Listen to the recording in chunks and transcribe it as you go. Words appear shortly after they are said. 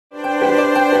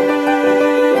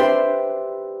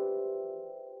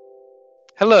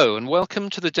Hello and welcome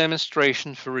to the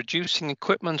demonstration for reducing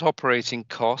equipment operating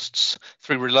costs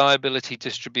through reliability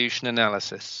distribution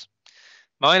analysis.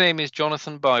 My name is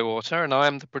Jonathan Bywater and I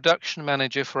am the Production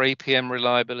Manager for APM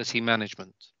Reliability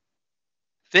Management.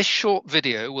 This short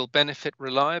video will benefit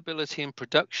reliability and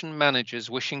production managers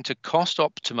wishing to cost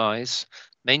optimize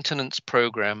maintenance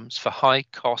programs for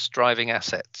high-cost driving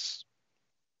assets.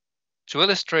 To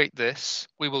illustrate this,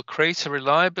 we will create a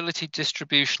reliability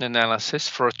distribution analysis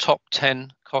for a top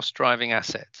 10 cost driving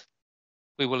asset.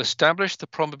 We will establish the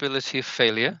probability of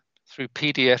failure through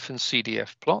PDF and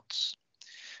CDF plots.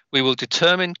 We will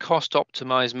determine cost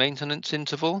optimized maintenance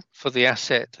interval for the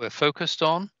asset we're focused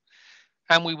on,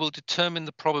 and we will determine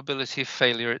the probability of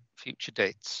failure at future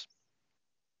dates.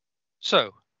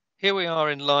 So here we are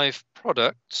in live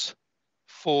products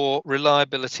for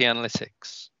reliability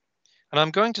analytics. And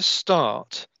I'm going to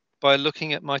start by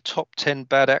looking at my top 10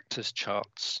 bad actors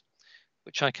charts,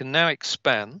 which I can now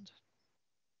expand.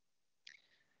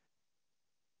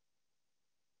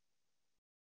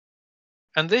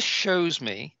 And this shows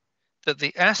me that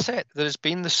the asset that has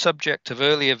been the subject of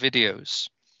earlier videos,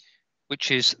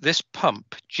 which is this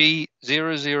pump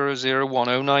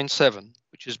G000197,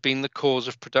 which has been the cause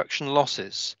of production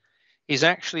losses, is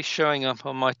actually showing up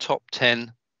on my top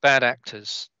 10 bad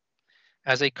actors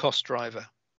as a cost driver.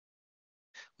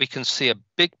 We can see a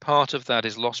big part of that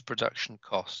is lost production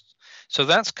costs. So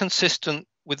that's consistent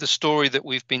with the story that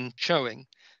we've been showing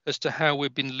as to how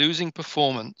we've been losing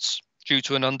performance due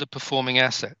to an underperforming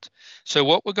asset. So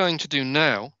what we're going to do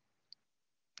now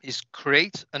is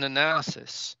create an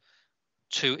analysis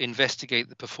to investigate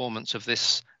the performance of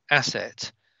this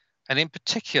asset, and in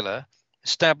particular,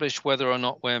 establish whether or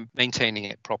not we're maintaining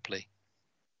it properly.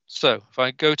 So if I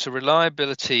go to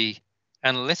reliability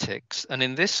analytics, and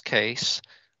in this case,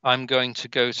 I'm going to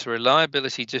go to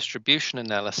reliability distribution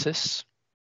analysis,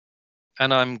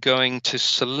 and I'm going to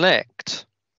select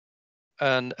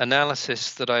an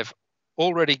analysis that I've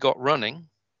already got running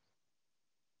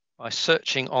by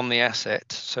searching on the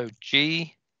asset. So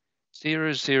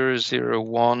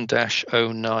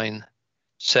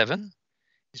G0001-097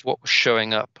 is what was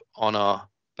showing up on our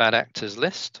bad actors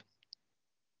list.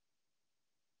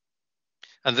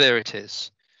 And there it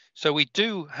is. So we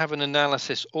do have an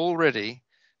analysis already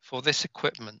for this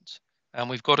equipment, and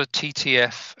we've got a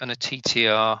TTF and a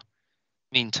TTR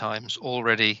mean times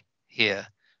already here.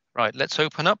 Right, let's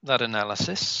open up that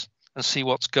analysis and see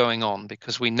what's going on,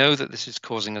 because we know that this is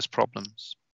causing us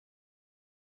problems.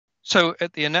 So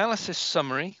at the analysis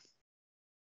summary,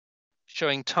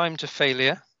 showing time to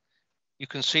failure, you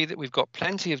can see that we've got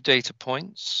plenty of data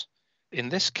points. In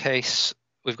this case,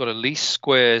 we've got a least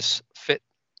squares fit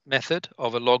method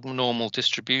of a log normal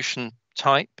distribution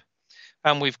type,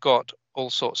 and we've got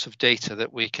all sorts of data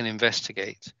that we can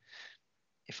investigate.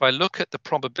 If I look at the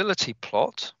probability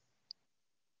plot,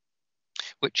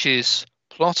 which is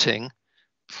plotting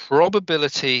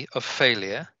probability of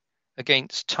failure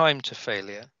against time to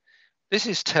failure, this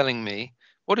is telling me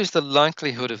what is the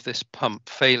likelihood of this pump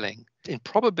failing in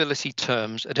probability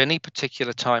terms at any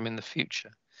particular time in the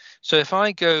future. So if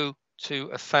I go to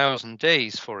 1,000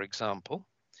 days, for example,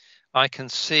 I can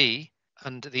see,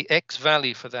 and the X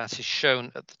value for that is shown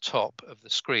at the top of the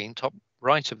screen, top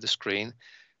right of the screen.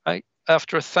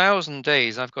 After 1,000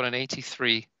 days, I've got an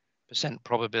 83%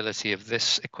 probability of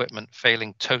this equipment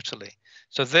failing totally.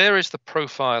 So there is the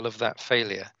profile of that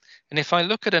failure. And if I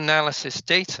look at analysis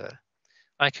data,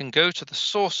 I can go to the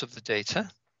source of the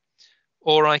data,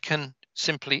 or I can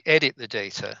simply edit the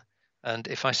data. And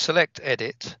if I select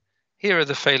edit, here are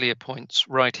the failure points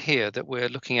right here that we're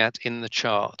looking at in the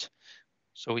chart.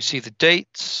 So we see the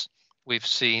dates, we've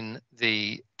seen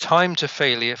the time to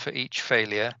failure for each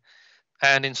failure,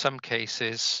 and in some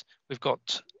cases, we've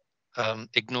got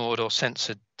ignored or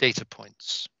censored data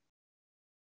points.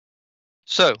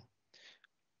 So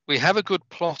we have a good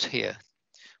plot here.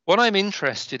 What I'm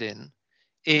interested in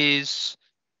is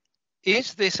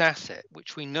this asset,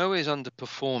 which we know is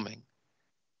underperforming,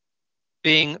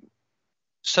 being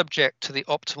subject to the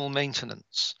optimal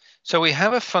maintenance? So we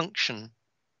have a function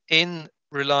in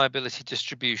reliability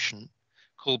distribution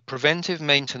called preventive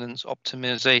maintenance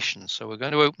optimization. So we're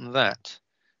going to open that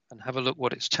and have a look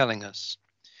what it's telling us.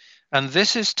 And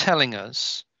this is telling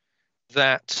us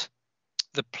that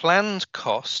the planned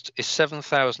cost is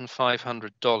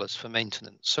 $7,500 for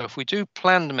maintenance. So if we do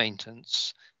planned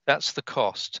maintenance, that's the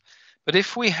cost. But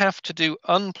if we have to do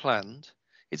unplanned,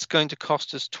 it's going to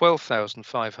cost us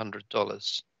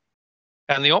 $12,500.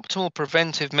 And the optimal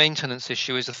preventive maintenance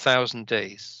issue is 1,000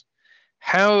 days.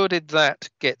 How did that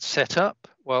get set up?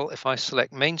 Well, if I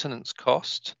select maintenance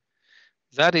cost,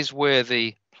 that is where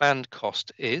the planned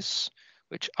cost is.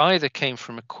 which either came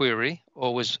from a query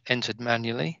or was entered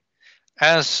manually,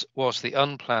 as was the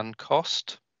unplanned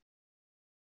cost.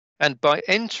 And by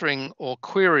entering or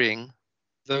querying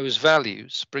those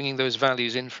values, bringing those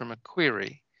values in from a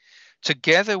query,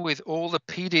 together with all the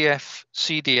PDF,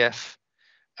 CDF,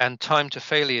 and time to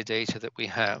failure data that we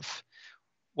have,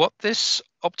 what this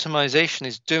optimization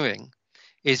is doing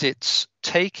is it's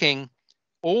taking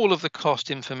all of the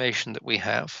cost information that we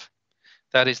have,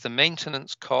 that is the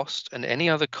maintenance cost and any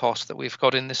other cost that we've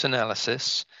got in this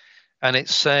analysis, and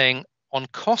it's saying on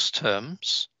cost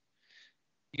terms,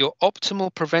 your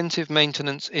optimal preventive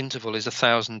maintenance interval is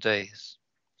 1,000 days.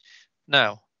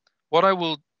 Now, what I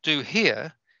will do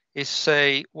here is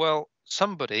say, well,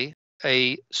 somebody,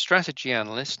 a strategy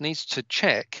analyst, needs to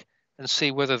check and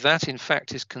see whether that in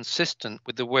fact is consistent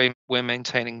with the way we're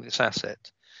maintaining this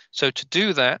asset. So to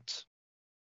do that,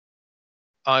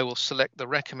 I will select the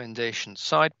recommendation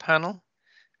side panel.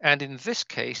 And in this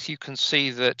case, you can see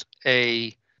that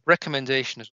a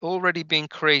recommendation has already been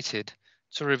created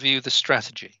to review the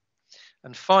strategy.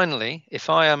 And finally, if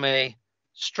I am a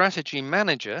strategy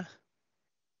manager,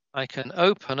 I can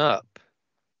open up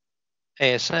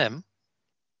ASM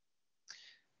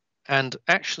and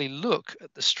actually look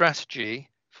at the strategy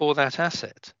for that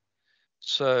asset.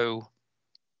 So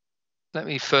let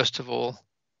me first of all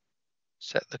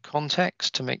set the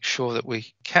context to make sure that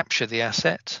we capture the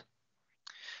asset.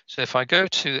 So if I go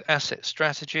to Asset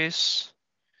Strategies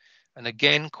and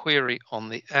again query on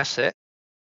the asset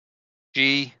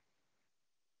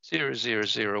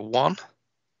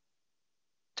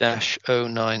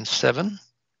G0001-097,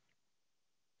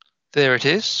 there it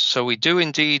is. So we do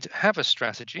indeed have a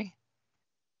strategy.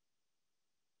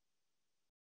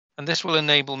 And this will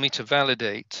enable me to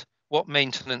validate what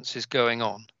maintenance is going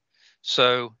on.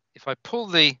 So if I pull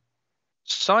the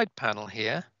side panel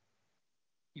here,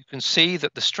 you can see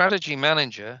that the strategy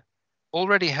manager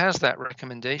already has that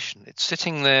recommendation. It's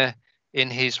sitting there in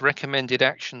his recommended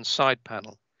actions side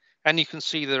panel. And you can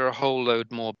see there are a whole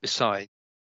load more beside.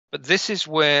 But this is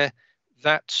where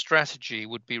that strategy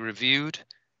would be reviewed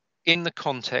in the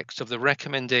context of the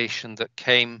recommendation that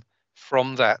came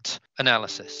from that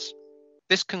analysis.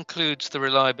 This concludes the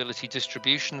reliability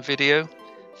distribution video.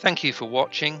 Thank you for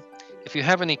watching. If you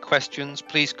have any questions,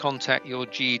 please contact your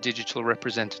GE Digital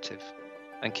representative.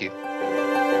 Thank you.